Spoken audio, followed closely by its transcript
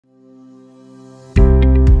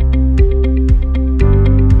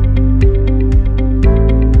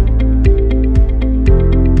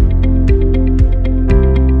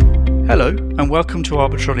welcome to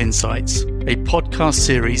Arbitral Insights, a podcast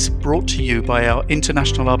series brought to you by our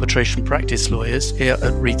international arbitration practice lawyers here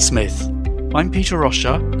at Reed Smith. I'm Peter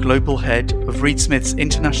Roscher, Global Head of Reed Smith's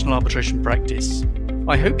International Arbitration Practice.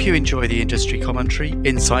 I hope you enjoy the industry commentary,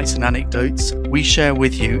 insights and anecdotes we share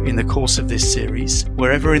with you in the course of this series,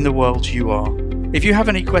 wherever in the world you are. If you have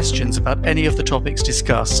any questions about any of the topics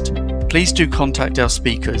discussed, please do contact our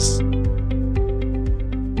speakers.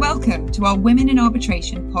 Welcome to our Women in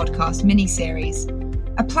Arbitration podcast mini-series,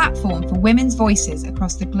 a platform for women's voices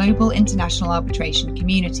across the global international arbitration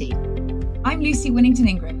community. I'm Lucy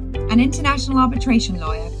Winnington-Ingram, an international arbitration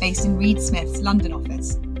lawyer based in Reed Smith's London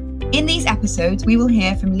office. In these episodes, we will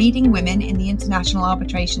hear from leading women in the international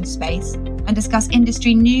arbitration space and discuss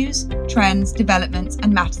industry news, trends, developments,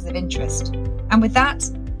 and matters of interest. And with that,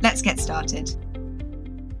 let's get started.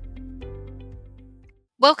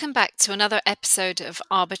 Welcome back to another episode of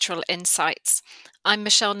Arbitral Insights. I'm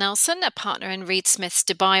Michelle Nelson, a partner in Reed Smith's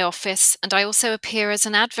Dubai office, and I also appear as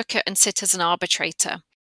an advocate and sit as an arbitrator.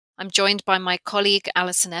 I'm joined by my colleague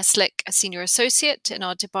Alison Eslick, a senior associate in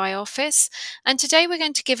our Dubai office, and today we're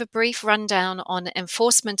going to give a brief rundown on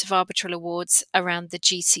enforcement of arbitral awards around the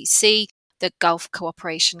GCC, the Gulf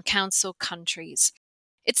Cooperation Council countries.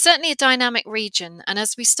 It's certainly a dynamic region, and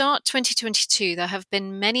as we start 2022, there have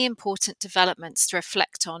been many important developments to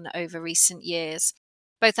reflect on over recent years.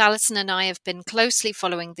 Both Alison and I have been closely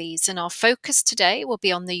following these, and our focus today will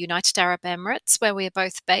be on the United Arab Emirates, where we are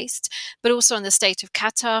both based, but also on the state of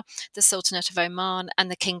Qatar, the Sultanate of Oman,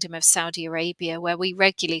 and the Kingdom of Saudi Arabia, where we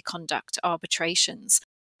regularly conduct arbitrations.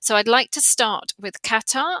 So I'd like to start with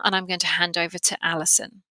Qatar, and I'm going to hand over to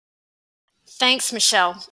Alison. Thanks,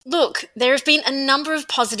 Michelle. Look, there have been a number of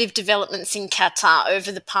positive developments in Qatar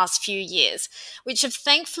over the past few years, which have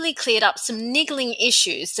thankfully cleared up some niggling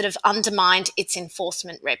issues that have undermined its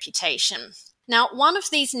enforcement reputation. Now, one of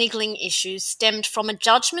these niggling issues stemmed from a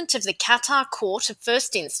judgment of the Qatar Court of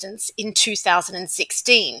First Instance in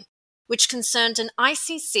 2016, which concerned an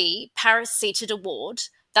ICC Paris-seated award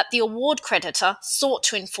that the award creditor sought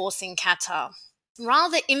to enforce in Qatar.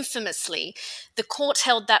 Rather infamously, the court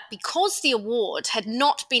held that because the award had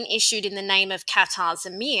not been issued in the name of Qatar's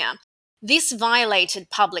emir, this violated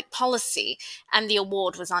public policy and the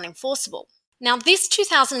award was unenforceable. Now, this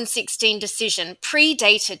 2016 decision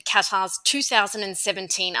predated Qatar's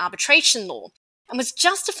 2017 arbitration law and was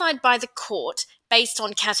justified by the court based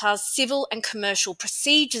on Qatar's civil and commercial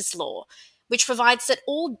procedures law, which provides that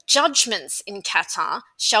all judgments in Qatar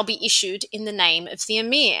shall be issued in the name of the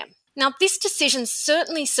emir. Now, this decision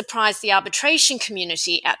certainly surprised the arbitration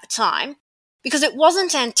community at the time because it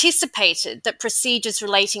wasn't anticipated that procedures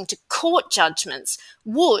relating to court judgments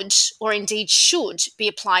would, or indeed should, be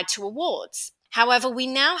applied to awards. However, we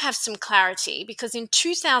now have some clarity because in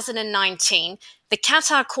 2019, the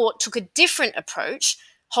Qatar court took a different approach,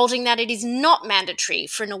 holding that it is not mandatory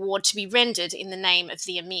for an award to be rendered in the name of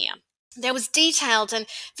the emir. There was detailed and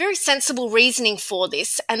very sensible reasoning for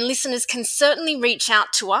this, and listeners can certainly reach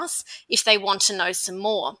out to us if they want to know some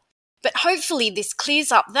more. But hopefully this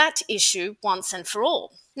clears up that issue once and for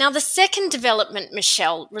all. Now, the second development,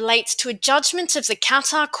 Michelle, relates to a judgment of the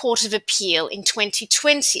Qatar Court of Appeal in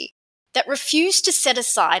 2020 that refused to set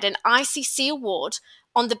aside an ICC award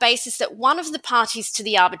on the basis that one of the parties to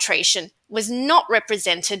the arbitration was not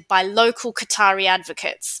represented by local Qatari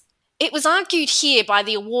advocates. It was argued here by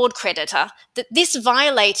the award creditor that this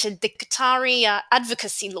violated the Qatari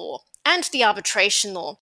advocacy law and the arbitration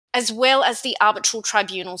law, as well as the arbitral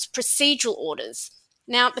tribunal's procedural orders.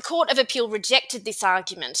 Now, the Court of Appeal rejected this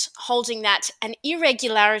argument, holding that an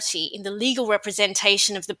irregularity in the legal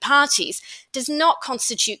representation of the parties does not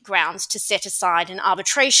constitute grounds to set aside an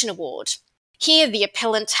arbitration award. Here, the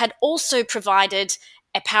appellant had also provided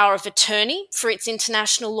a power of attorney for its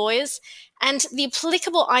international lawyers, and the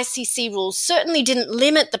applicable ICC rules certainly didn't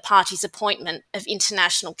limit the party's appointment of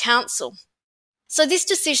international counsel. So this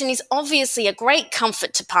decision is obviously a great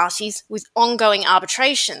comfort to parties with ongoing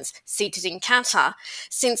arbitrations seated in Qatar,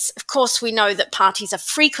 since, of course, we know that parties are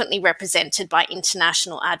frequently represented by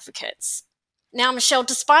international advocates. Now, Michelle,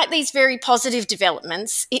 despite these very positive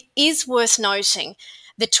developments, it is worth noting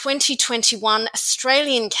the 2021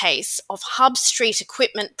 Australian case of Hub Street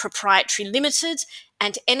Equipment Proprietary Limited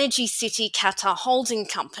and Energy City Qatar Holding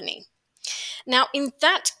Company. Now, in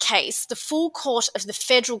that case, the full court of the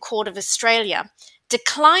Federal Court of Australia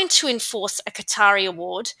declined to enforce a Qatari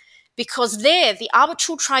award because there the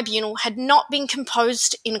arbitral tribunal had not been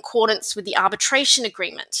composed in accordance with the arbitration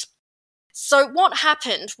agreement. So what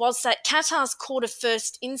happened was that Qatar's Court of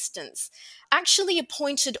First Instance actually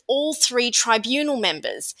appointed all 3 tribunal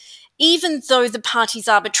members, even though the parties'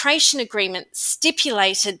 arbitration agreement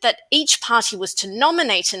stipulated that each party was to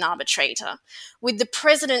nominate an arbitrator, with the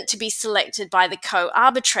president to be selected by the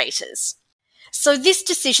co-arbitrators. So this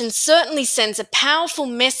decision certainly sends a powerful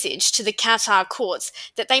message to the Qatar courts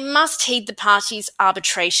that they must heed the parties'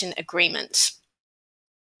 arbitration agreement.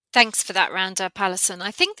 Thanks for that roundup, Alison.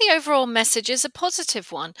 I think the overall message is a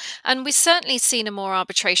positive one, and we've certainly seen a more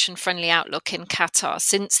arbitration-friendly outlook in Qatar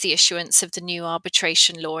since the issuance of the new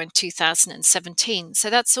arbitration law in 2017. So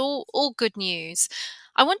that's all good news.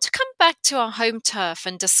 I want to come back to our home turf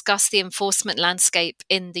and discuss the enforcement landscape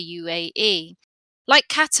in the UAE. Like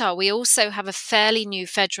Qatar, we also have a fairly new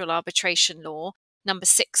federal arbitration law, number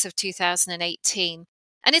 6 of 2018.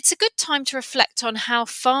 And it's a good time to reflect on how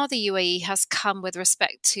far the UAE has come with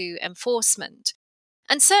respect to enforcement.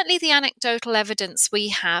 And certainly the anecdotal evidence we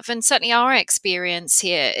have, and certainly our experience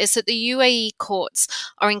here, is that the UAE courts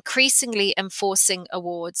are increasingly enforcing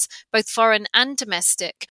awards, both foreign and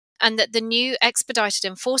domestic, and that the new expedited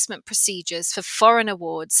enforcement procedures for foreign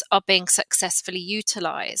awards are being successfully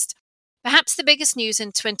utilised. Perhaps the biggest news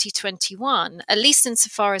in 2021, at least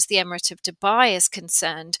insofar as the Emirate of Dubai is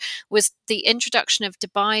concerned, was the introduction of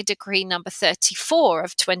Dubai Decree number 34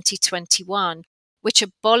 of 2021, which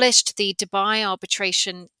abolished the Dubai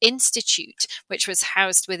Arbitration Institute, which was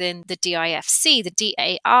housed within the DIFC, the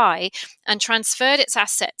DAI, and transferred its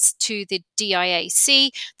assets to the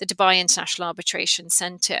DIAC, the Dubai International Arbitration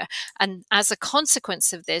Centre. And as a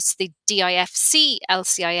consequence of this, the DIFC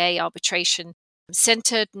LCIA Arbitration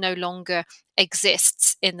Centre no longer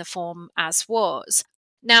exists in the form as was.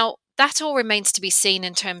 Now, that all remains to be seen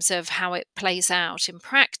in terms of how it plays out in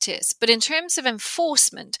practice. But in terms of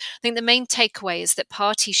enforcement, I think the main takeaway is that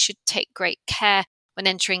parties should take great care when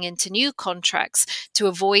entering into new contracts to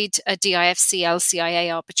avoid a DIFC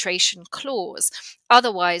LCIA arbitration clause.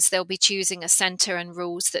 Otherwise, they'll be choosing a centre and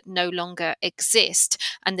rules that no longer exist,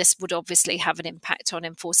 and this would obviously have an impact on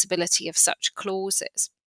enforceability of such clauses.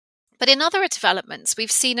 But in other developments,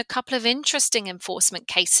 we've seen a couple of interesting enforcement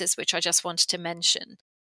cases, which I just wanted to mention.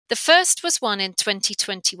 The first was one in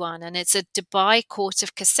 2021, and it's a Dubai Court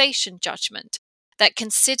of Cassation judgment that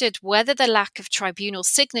considered whether the lack of tribunal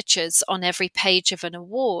signatures on every page of an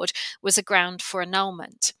award was a ground for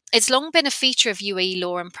annulment. It's long been a feature of UAE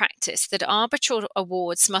law and practice that arbitral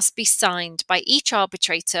awards must be signed by each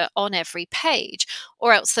arbitrator on every page,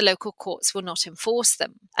 or else the local courts will not enforce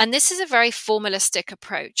them. And this is a very formalistic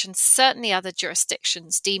approach, and certainly other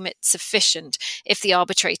jurisdictions deem it sufficient if the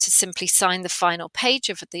arbitrators simply sign the final page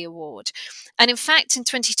of the award. And in fact, in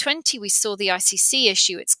 2020, we saw the ICC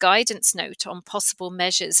issue its guidance note on possible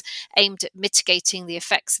measures aimed at mitigating the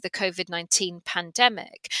effects of the COVID-19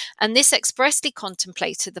 pandemic. And this expressly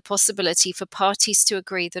contemplated the possibility for parties to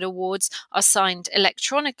agree that awards are signed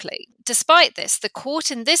electronically. Despite this, the court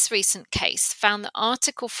in this recent case found that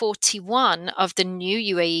Article 41 of the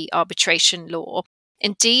new UAE arbitration law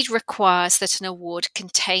indeed requires that an award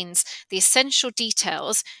contains the essential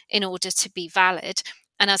details in order to be valid.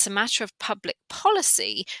 And as a matter of public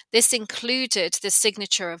policy, this included the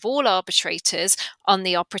signature of all arbitrators on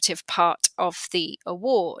the operative part of the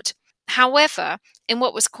award. However, in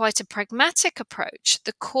what was quite a pragmatic approach,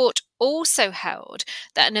 the court also held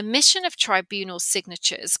that an omission of tribunal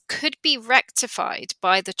signatures could be rectified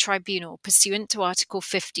by the tribunal pursuant to Article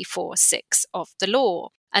 54(6) of the law.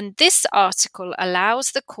 And this article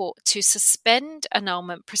allows the court to suspend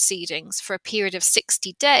annulment proceedings for a period of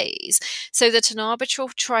 60 days so that an arbitral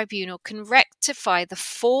tribunal can rectify the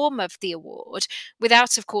form of the award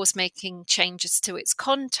without, of course, making changes to its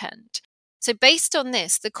content. So based on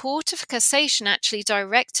this, the Court of Cassation actually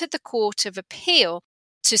directed the Court of Appeal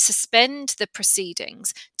to suspend the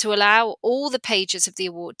proceedings to allow all the pages of the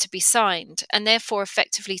award to be signed, and therefore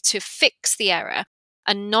effectively to fix the error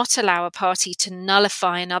and not allow a party to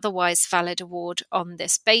nullify an otherwise valid award on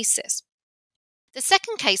this basis. The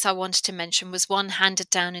second case I wanted to mention was one handed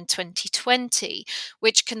down in 2020,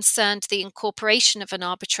 which concerned the incorporation of an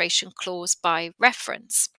arbitration clause by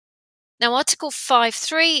reference. Now, Article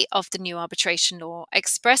 5.3 of the new arbitration law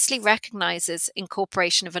expressly recognises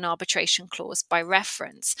incorporation of an arbitration clause by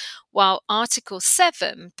reference, while Article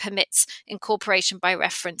 7 permits incorporation by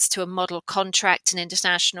reference to a model contract, an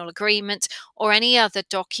international agreement, or any other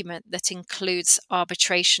document that includes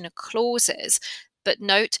arbitration clauses. But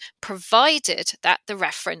note, provided that the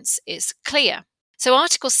reference is clear. So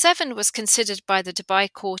Article 7 was considered by the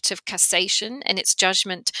Dubai Court of Cassation in its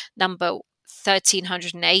judgment number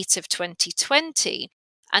 1308 of 2020,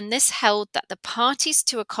 and this held that the parties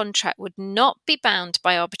to a contract would not be bound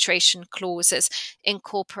by arbitration clauses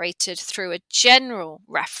incorporated through a general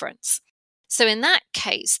reference. So in that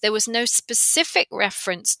case, there was no specific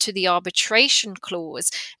reference to the arbitration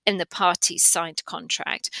clause in the parties' signed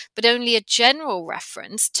contract, but only a general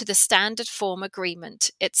reference to the standard form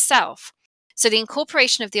agreement itself. So the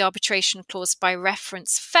incorporation of the arbitration clause by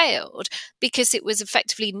reference failed because it was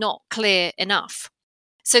effectively not clear enough.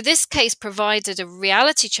 So this case provided a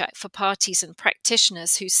reality check for parties and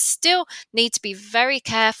practitioners who still need to be very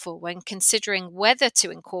careful when considering whether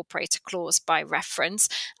to incorporate a clause by reference,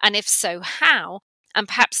 and if so, how, and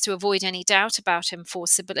perhaps to avoid any doubt about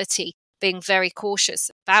enforceability, being very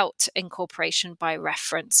cautious about incorporation by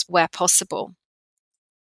reference where possible.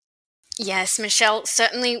 Yes, Michelle,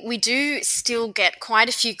 certainly we do still get quite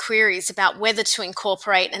a few queries about whether to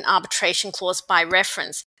incorporate an arbitration clause by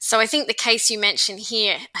reference. So I think the case you mentioned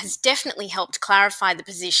here has definitely helped clarify the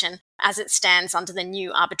position as it stands under the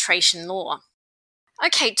new arbitration law.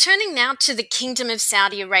 Okay, turning now to the Kingdom of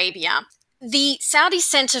Saudi Arabia. The Saudi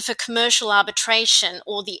Centre for Commercial Arbitration,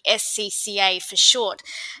 or the SCCA for short,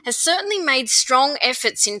 has certainly made strong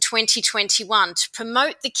efforts in 2021 to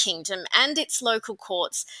promote the kingdom and its local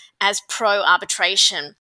courts as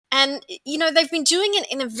pro-arbitration. And, they've been doing it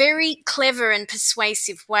in a very clever and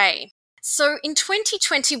persuasive way. So in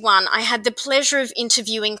 2021, I had the pleasure of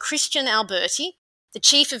interviewing Christian Alberti, the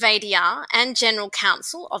Chief of ADR and General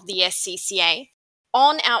Counsel of the SCCA,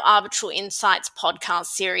 on our Arbitral Insights podcast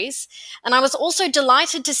series, and I was also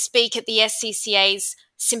delighted to speak at the SCCA's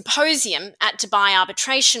symposium at Dubai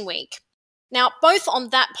Arbitration Week. Now, both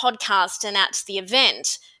on that podcast and at the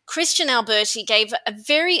event, Christian Alberti gave a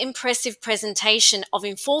very impressive presentation of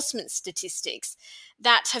enforcement statistics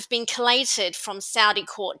that have been collated from Saudi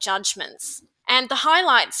court judgments. And the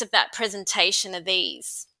highlights of that presentation are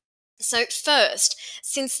these. So first,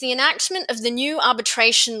 since the enactment of the new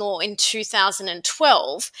arbitration law in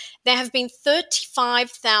 2012, there have been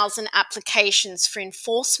 35,000 applications for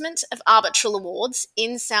enforcement of arbitral awards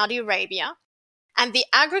in Saudi Arabia, and the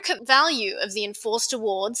aggregate value of the enforced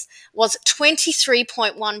awards was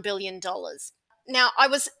 $23.1 billion. Now, I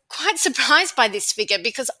was quite surprised by this figure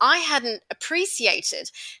because I hadn't appreciated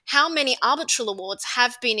how many arbitral awards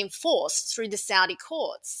have been enforced through the Saudi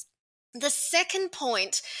courts. The second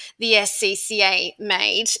point the SCCA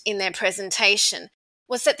made in their presentation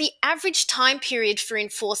was that the average time period for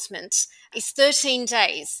enforcement is 13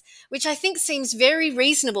 days, which I think seems very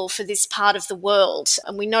reasonable for this part of the world.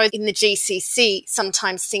 And we know in the GCC,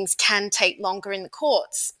 sometimes things can take longer in the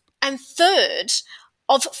courts. And third,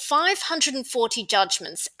 of 540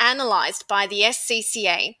 judgments analysed by the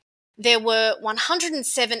SCCA, there were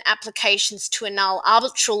 107 applications to annul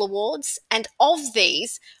arbitral awards, and of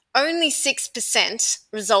these, only 6%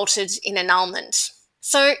 resulted in annulment.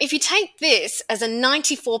 So if you take this as a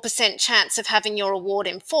 94% chance of having your award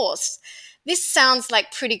enforced, this sounds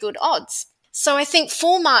like pretty good odds. So I think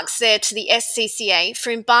 4 marks there to the SCCA for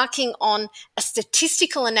embarking on a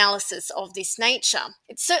statistical analysis of this nature.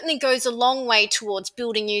 It certainly goes a long way towards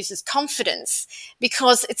building users' confidence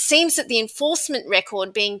because it seems that the enforcement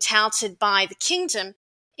record being touted by the kingdom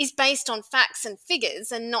is based on facts and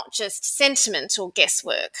figures and not just sentiment or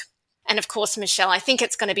guesswork. And of course, Michelle, I think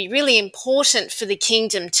it's going to be really important for the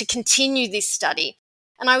kingdom to continue this study.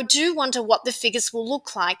 And I do wonder what the figures will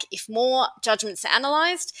look like if more judgments are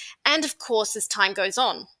analysed and, of course, as time goes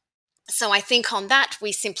on. So I think on that,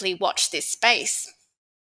 we simply watch this space.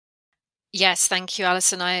 Yes, thank you,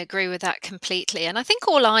 Alison. I agree with that completely. And I think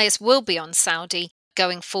all eyes will be on Saudi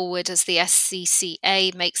going forward as the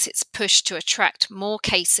SCCA makes its push to attract more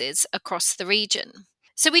cases across the region.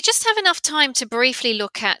 So we just have enough time to briefly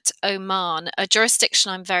look at Oman, a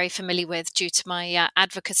jurisdiction I'm very familiar with due to my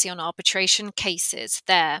advocacy on arbitration cases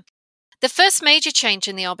there. The first major change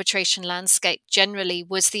in the arbitration landscape generally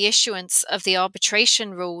was the issuance of the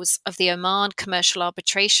arbitration rules of the Oman Commercial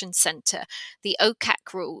Arbitration Centre, the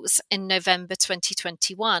OCAC rules, in November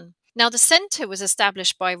 2021. Now, the centre was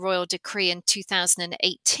established by royal decree in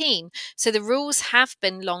 2018, so the rules have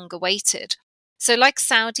been long awaited. So like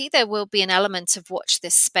Saudi, there will be an element of watch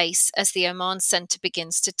this space as the Oman Centre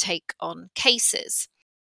begins to take on cases.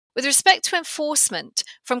 With respect to enforcement,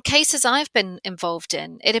 from cases I've been involved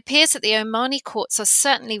in, it appears that the Omani courts are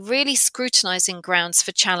certainly really scrutinising grounds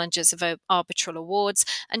for challenges of arbitral awards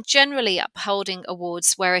and generally upholding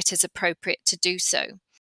awards where it is appropriate to do so.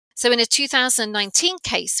 So in a 2019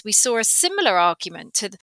 case, we saw a similar argument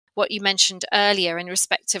to what you mentioned earlier in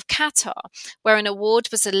respect of Qatar, where an award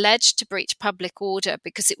was alleged to breach public order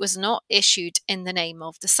because it was not issued in the name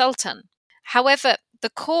of the Sultan. However, the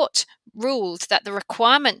court ruled that the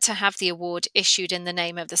requirement to have the award issued in the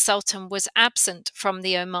name of the Sultan was absent from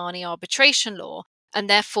the Omani arbitration law, and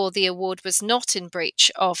therefore the award was not in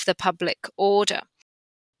breach of the public order.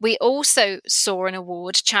 We also saw an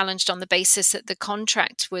award challenged on the basis that the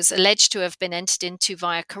contract was alleged to have been entered into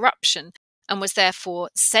via corruption and was therefore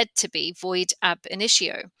said to be void ab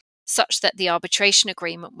initio, such that the arbitration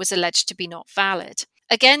agreement was alleged to be not valid.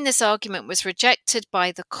 Again, this argument was rejected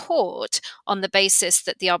by the court on the basis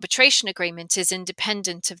that the arbitration agreement is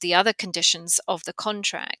independent of the other conditions of the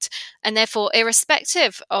contract, and therefore,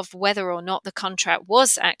 irrespective of whether or not the contract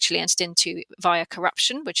was actually entered into via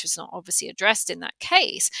corruption, which was not obviously addressed in that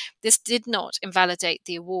case, this did not invalidate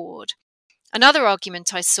the award. Another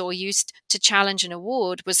argument I saw used to challenge an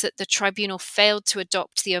award was that the tribunal failed to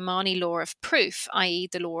adopt the Omani law of proof, i.e.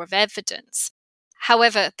 the law of evidence.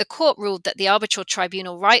 However, the court ruled that the arbitral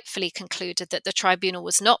tribunal rightfully concluded that the tribunal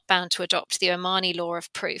was not bound to adopt the Omani law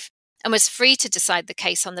of proof and was free to decide the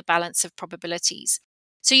case on the balance of probabilities.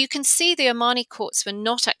 So you can see the Omani courts were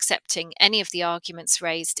not accepting any of the arguments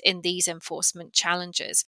raised in these enforcement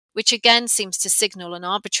challenges, which again seems to signal an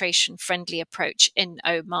arbitration-friendly approach in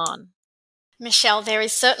Oman. Michelle, there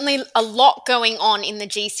is certainly a lot going on in the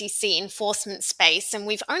GCC enforcement space, and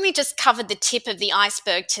we've only just covered the tip of the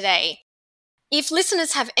iceberg today. If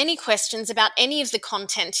listeners have any questions about any of the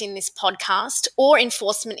content in this podcast or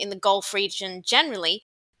enforcement in the Gulf region generally,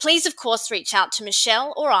 please of course reach out to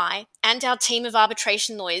Michelle or I and our team of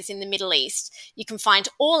arbitration lawyers in the Middle East. You can find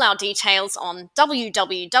all our details on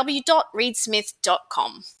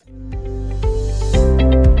www.reedsmith.com.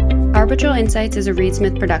 Arbitral Insights is a Reed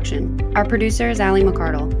Smith production. Our producer is Ali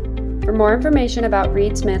McCardle. For more information about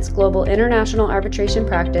Reed Smith's global international arbitration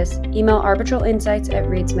practice, email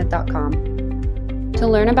arbitralinsights@reedsmith.com. To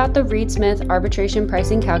learn about the Reed Smith Arbitration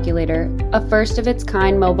Pricing Calculator, a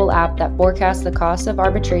first-of-its-kind mobile app that forecasts the costs of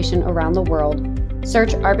arbitration around the world,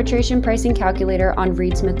 search Arbitration Pricing Calculator on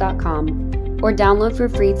reedsmith.com or download for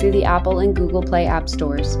free through the Apple and Google Play app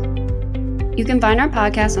stores. You can find our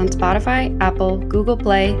podcast on Spotify, Apple, Google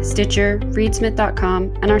Play, Stitcher,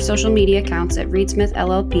 reedsmith.com, and our social media accounts at Reedsmith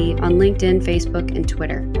LLP on LinkedIn, Facebook, and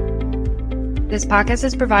Twitter. This podcast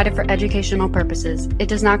is provided for educational purposes. It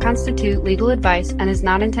does not constitute legal advice and is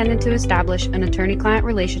not intended to establish an attorney-client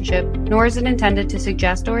relationship, nor is it intended to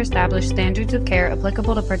suggest or establish standards of care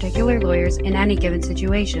applicable to particular lawyers in any given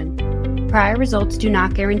situation. Prior results do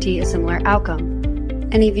not guarantee a similar outcome.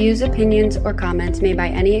 Any views, opinions, or comments made by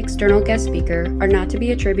any external guest speaker are not to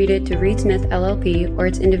be attributed to Reed Smith LLP or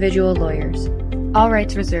its individual lawyers. All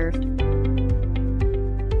rights reserved.